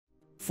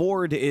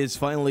Ford is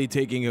finally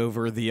taking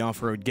over the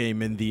off-road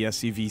game in the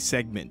SUV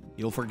segment.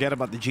 You'll forget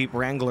about the Jeep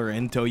Wrangler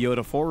and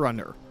Toyota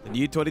 4Runner. The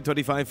new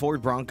 2025 Ford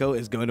Bronco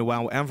is going to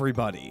wow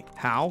everybody.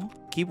 How?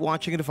 Keep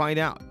watching to find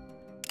out.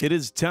 It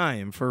is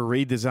time for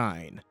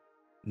redesign.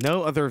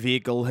 No other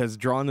vehicle has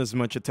drawn as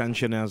much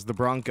attention as the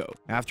Bronco.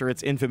 After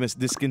its infamous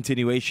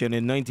discontinuation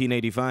in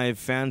 1985,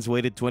 fans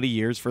waited 20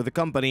 years for the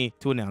company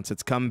to announce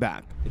its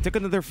comeback. It took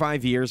another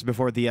 5 years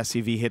before the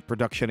SUV hit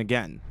production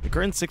again. The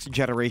current 6th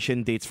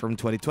generation dates from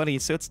 2020,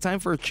 so it's time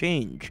for a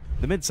change.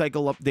 The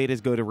mid-cycle update is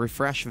going to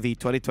refresh the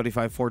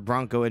 2025 Ford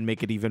Bronco and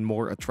make it even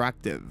more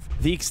attractive.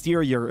 The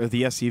exterior of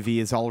the SUV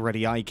is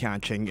already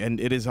eye-catching,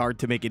 and it is hard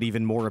to make it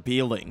even more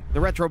appealing.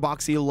 The retro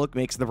boxy look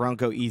makes the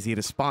Bronco easy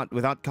to spot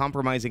without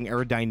compromising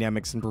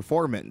aerodynamics and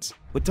performance.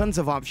 With tons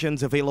of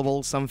options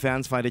available, some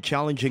fans find it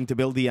challenging to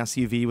build the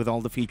SUV with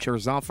all the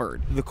features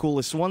offered. The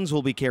coolest ones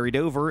will be carried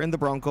over, and the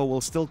Bronco will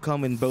still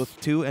come in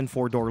both 2- and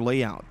 4-door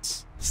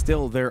layouts.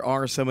 Still, there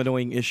are some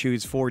annoying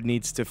issues Ford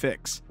needs to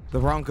fix. The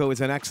Bronco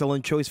is an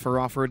excellent choice for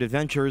off-road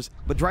adventures,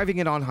 but driving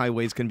it on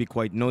highways can be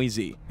quite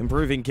noisy.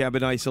 Improving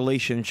cabin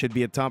isolation should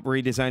be a top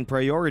redesign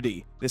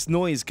priority. This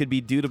noise could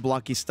be due to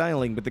blocky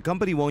styling, but the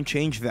company won't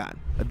change that.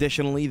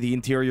 Additionally, the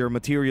interior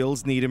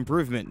materials need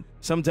improvement.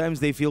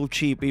 Sometimes they feel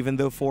cheap even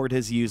though Ford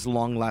has used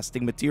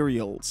long-lasting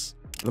materials.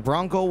 The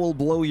Bronco will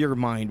blow your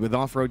mind with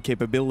off-road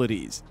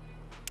capabilities.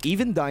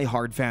 Even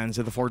die-hard fans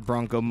of the Ford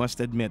Bronco must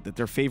admit that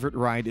their favorite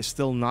ride is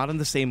still not in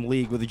the same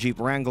league with the Jeep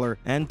Wrangler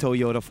and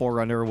Toyota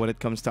 4Runner when it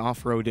comes to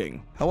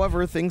off-roading.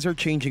 However, things are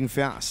changing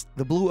fast.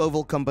 The Blue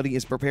Oval Company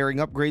is preparing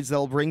upgrades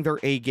that'll bring their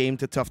A-game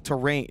to tough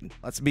terrain.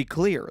 Let's be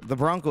clear, the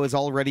Bronco is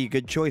already a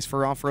good choice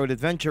for off-road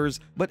adventures,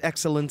 but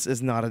excellence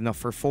is not enough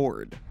for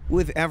Ford.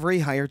 With every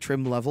higher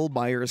trim level,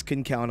 buyers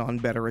can count on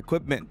better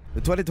equipment. The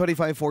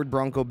 2025 Ford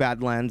Bronco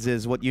Badlands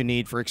is what you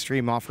need for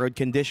extreme off-road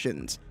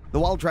conditions. The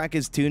wall track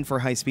is tuned for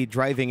high-speed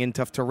driving in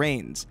tough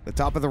terrains. The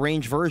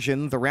top-of-the-range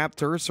version, the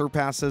Raptor,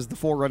 surpasses the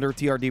 4Runner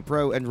TRD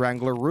Pro and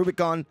Wrangler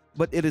Rubicon,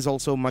 but it is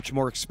also much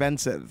more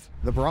expensive.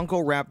 The Bronco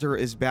Raptor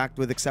is backed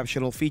with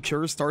exceptional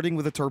features, starting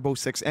with a Turbo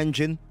 6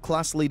 engine,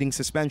 class-leading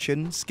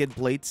suspension, skid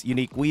plates,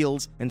 unique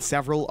wheels, and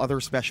several other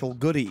special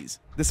goodies.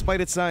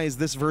 Despite its size,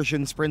 this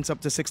version sprints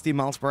up to 60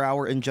 miles per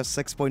hour in just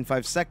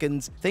 6.5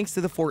 seconds thanks to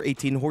the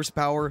 418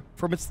 horsepower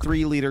from its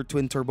 3-liter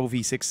twin-turbo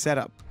V6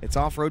 setup. Its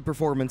off-road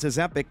performance is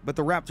epic, but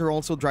the Raptor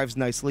also drives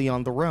nicely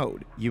on the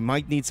road. You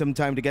might need some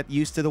time to get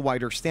used to the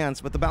wider stance,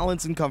 but the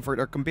balance and comfort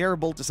are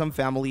comparable to some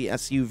family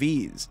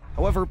SUVs.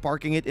 However,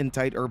 parking it in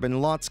tight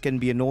urban lots can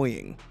be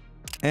annoying.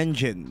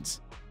 Engines.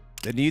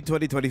 The new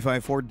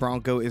 2025 Ford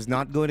Bronco is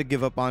not going to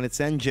give up on its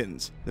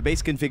engines. The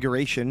base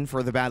configuration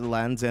for the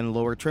Badlands and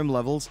lower trim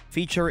levels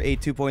feature a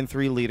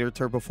 2.3-liter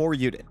Turbo 4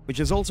 unit, which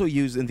is also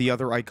used in the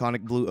other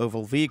iconic Blue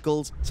Oval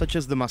vehicles such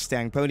as the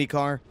Mustang Pony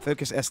Car,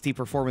 Focus ST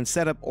Performance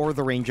Setup, or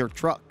the Ranger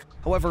truck.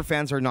 However,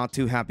 fans are not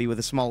too happy with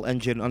a small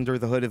engine under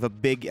the hood of a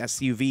big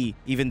SUV,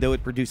 even though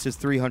it produces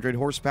 300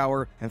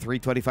 horsepower and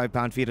 325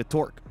 pound-feet of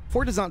torque.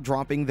 Ford is not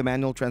dropping the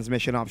manual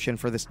transmission option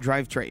for this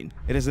drivetrain.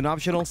 It is an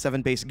optional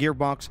 7-pace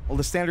gearbox, while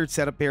the standard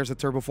setup pairs a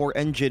Turbo 4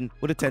 engine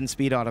with a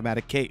 10-speed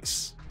automatic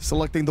case.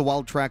 Selecting the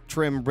Wild Track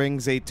trim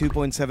brings a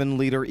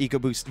 2.7-liter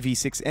EcoBoost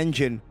V6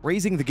 engine,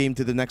 raising the game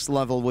to the next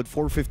level with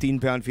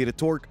 415 pound-feet of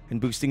torque and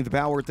boosting the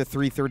power to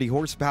 330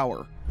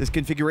 horsepower. This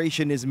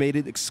configuration is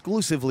mated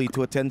exclusively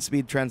to a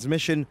 10-speed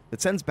transmission that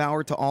sends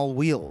power to all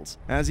wheels.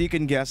 As you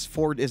can guess,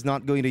 Ford is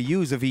not going to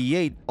use a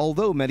V8,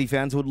 although many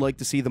fans would like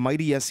to see the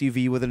mighty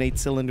SUV with an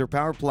 8-cylinder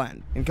power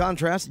plant. In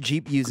contrast,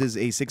 Jeep uses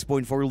a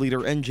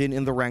 6.4-liter engine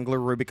in the Wrangler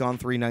Rubicon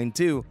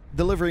 392,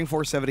 delivering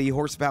 470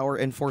 horsepower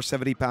and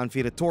 470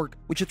 pound-feet of torque,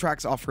 which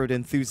attracts off-road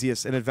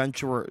enthusiasts and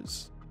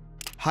adventurers.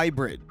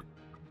 Hybrid.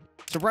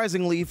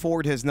 Surprisingly,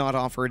 Ford has not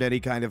offered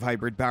any kind of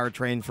hybrid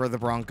powertrain for the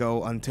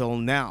Bronco until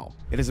now.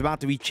 It is about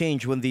to be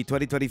changed when the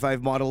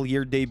 2025 model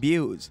year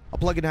debuts. A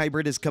plug-in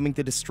hybrid is coming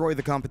to destroy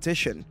the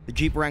competition. The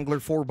Jeep Wrangler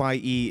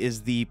 4xe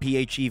is the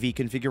PHEV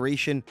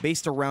configuration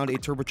based around a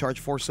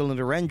turbocharged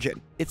 4-cylinder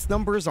engine. Its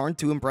numbers aren't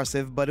too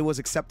impressive, but it was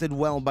accepted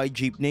well by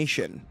Jeep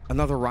Nation.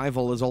 Another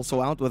rival is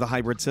also out with a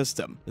hybrid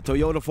system. The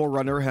Toyota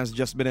 4Runner has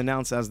just been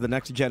announced as the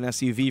next-gen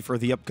SUV for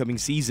the upcoming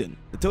season.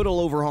 The total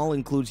overhaul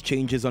includes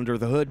changes under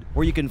the hood,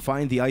 where you can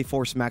find the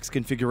iForce Max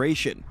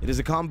configuration. It is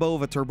a combo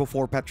of a Turbo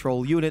 4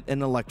 petrol unit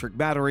and electric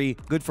battery,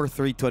 good for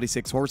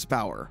 326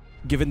 horsepower.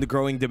 Given the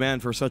growing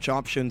demand for such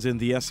options in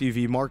the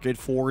SUV market,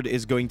 Ford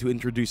is going to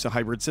introduce a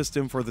hybrid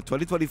system for the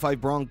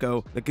 2025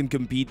 Bronco that can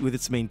compete with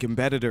its main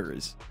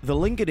competitors. The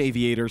Lincoln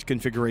Aviator's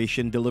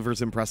configuration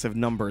delivers impressive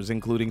numbers,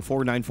 including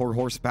 494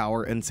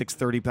 horsepower and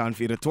 630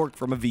 pound-feet of torque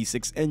from a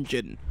V6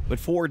 engine. But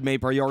Ford may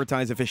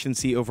prioritize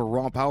efficiency over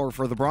raw power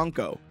for the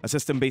Bronco. A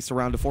system based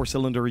around a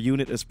 4-cylinder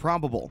unit is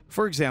probable.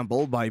 For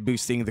example, by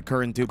boosting the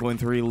current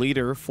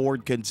 2.3-liter,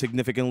 Ford could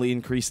significantly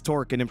increase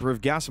torque and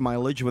improve gas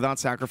mileage without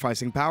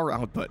sacrificing power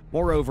output.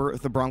 Moreover,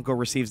 if the Bronco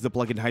receives the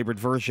plug-in hybrid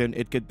version,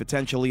 it could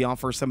potentially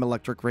offer some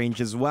electric range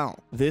as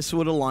well. This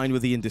would align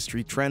with the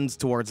industry trends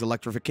towards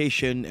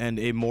electrification and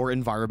a more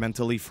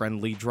environmentally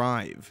friendly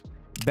drive.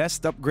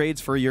 Best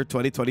upgrades for your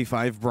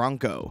 2025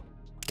 Bronco.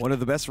 One of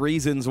the best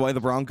reasons why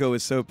the Bronco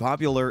is so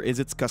popular is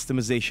its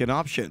customization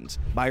options.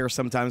 Buyers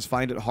sometimes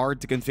find it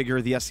hard to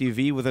configure the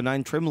SUV with the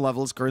 9 trim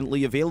levels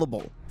currently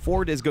available.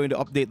 Ford is going to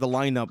update the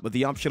lineup, but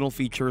the optional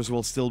features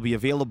will still be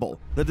available.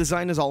 The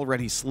design is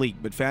already sleek,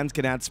 but fans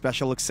can add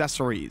special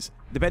accessories.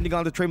 Depending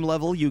on the trim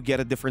level, you get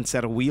a different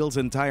set of wheels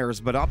and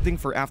tires, but opting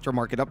for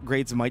aftermarket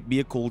upgrades might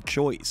be a cool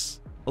choice.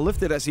 A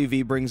lifted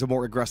SUV brings a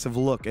more aggressive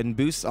look and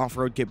boosts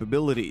off-road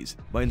capabilities.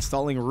 By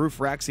installing roof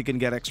racks, you can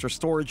get extra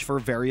storage for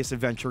various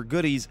adventure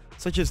goodies,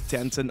 such as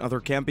tents and other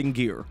camping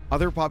gear.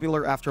 Other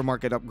popular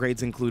aftermarket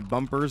upgrades include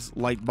bumpers,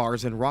 light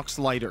bars, and rock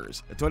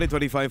sliders. The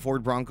 2025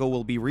 Ford Bronco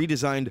will be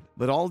redesigned,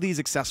 but all these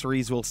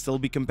accessories will still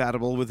be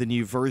compatible with the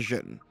new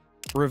version.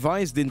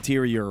 Revised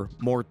interior,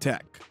 more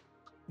tech.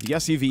 The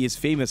SUV is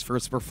famous for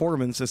its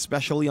performance,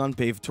 especially on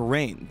paved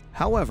terrain.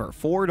 However,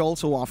 Ford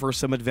also offers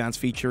some advanced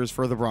features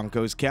for the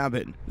Bronco's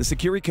cabin. The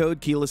Security Code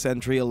keyless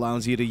entry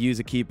allows you to use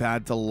a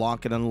keypad to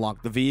lock and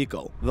unlock the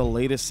vehicle. The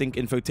latest Sync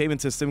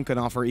infotainment system can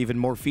offer even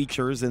more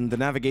features, and the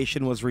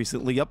navigation was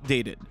recently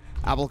updated.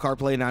 Apple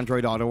CarPlay and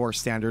Android Auto are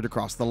standard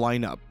across the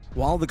lineup.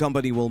 While the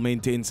company will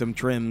maintain some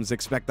trims,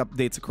 expect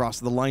updates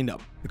across the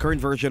lineup. The current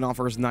version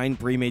offers 9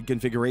 pre-made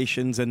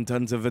configurations and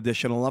tons of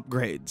additional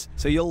upgrades,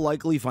 so you'll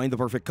likely find the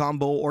perfect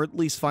combo or at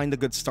least find a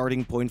good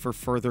starting point for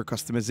further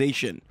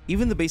customization.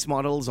 Even the base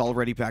model is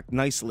already packed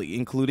nicely,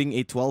 including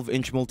a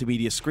 12-inch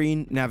multimedia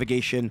screen,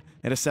 navigation,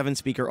 and a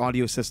 7-speaker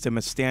audio system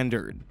as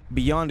standard.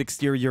 Beyond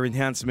exterior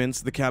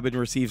enhancements, the cabin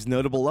receives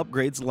notable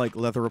upgrades like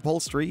leather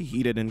upholstery,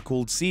 heated and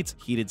cooled seats,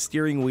 heated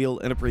steering wheel,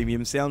 and a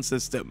premium sound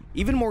system.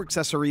 Even more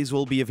accessories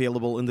will be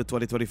available in the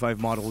 2025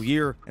 model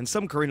year, and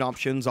some current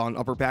options on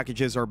upper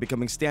packages are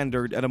becoming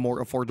standard at a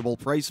more affordable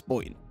price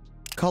point.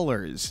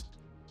 Colors.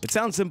 It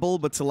sounds simple,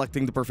 but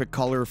selecting the perfect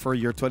color for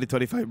your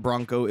 2025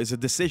 Bronco is a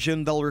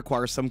decision that'll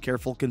require some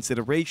careful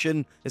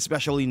consideration,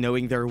 especially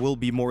knowing there will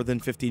be more than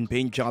 15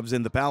 paint jobs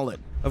in the palette.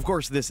 Of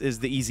course, this is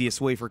the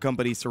easiest way for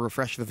companies to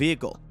refresh the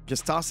vehicle.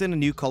 Just toss in a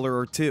new color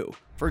or two.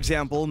 For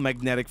example,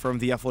 magnetic from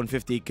the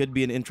F-150 could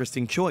be an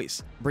interesting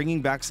choice.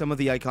 Bringing back some of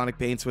the iconic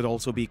paints would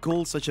also be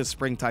cool, such as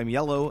springtime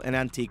yellow and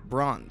antique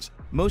bronze.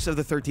 Most of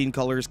the 13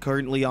 colors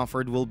currently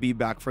offered will be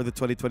back for the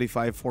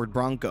 2025 Ford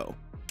Bronco.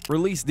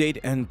 Release date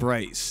and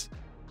price.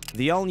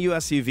 The all-new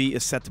SUV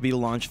is set to be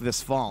launched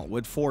this fall,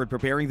 with Ford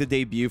preparing the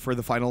debut for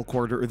the final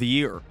quarter of the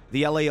year.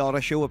 The LA Auto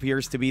Show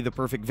appears to be the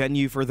perfect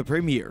venue for the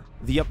premiere.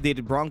 The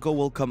updated Bronco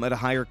will come at a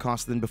higher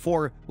cost than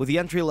before, with the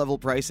entry-level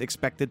price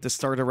expected to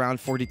start around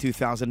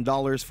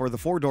 $42,000 for the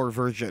 4-door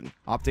version.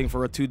 Opting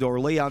for a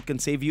 2-door layout can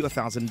save you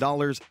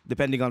 $1,000,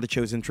 depending on the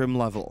chosen trim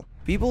level.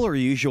 People are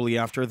usually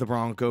after the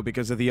Bronco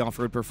because of the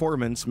off-road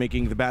performance,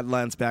 making the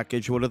Badlands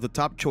package one of the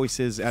top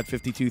choices at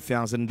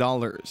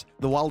 $52,000.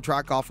 The Wild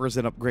Track offers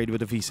an upgrade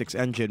with a V6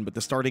 engine, but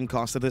the starting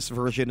cost of this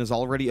version is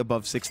already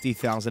above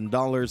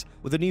 $60,000,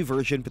 with a new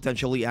version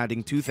potentially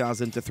adding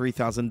 $2,000 to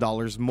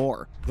 $3,000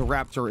 more. The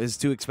Raptor is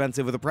too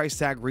expensive, with a price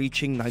tag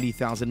reaching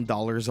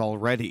 $90,000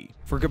 already.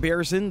 For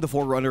comparison, the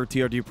 4Runner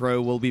TRD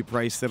Pro will be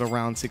priced at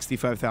around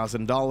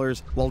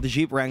 $65,000, while the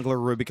Jeep Wrangler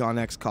Rubicon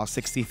X costs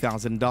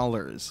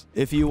 $60,000.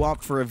 If you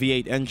opt for a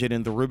V8 engine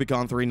in the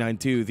Rubicon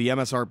 392, the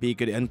MSRP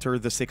could enter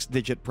the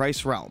 6-digit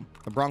price realm.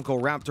 The Bronco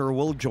Raptor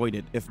will join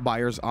it if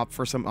buyers opt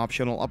for some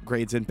optional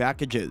upgrades and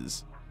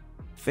packages.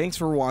 Thanks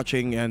for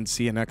watching, and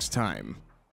see you next time.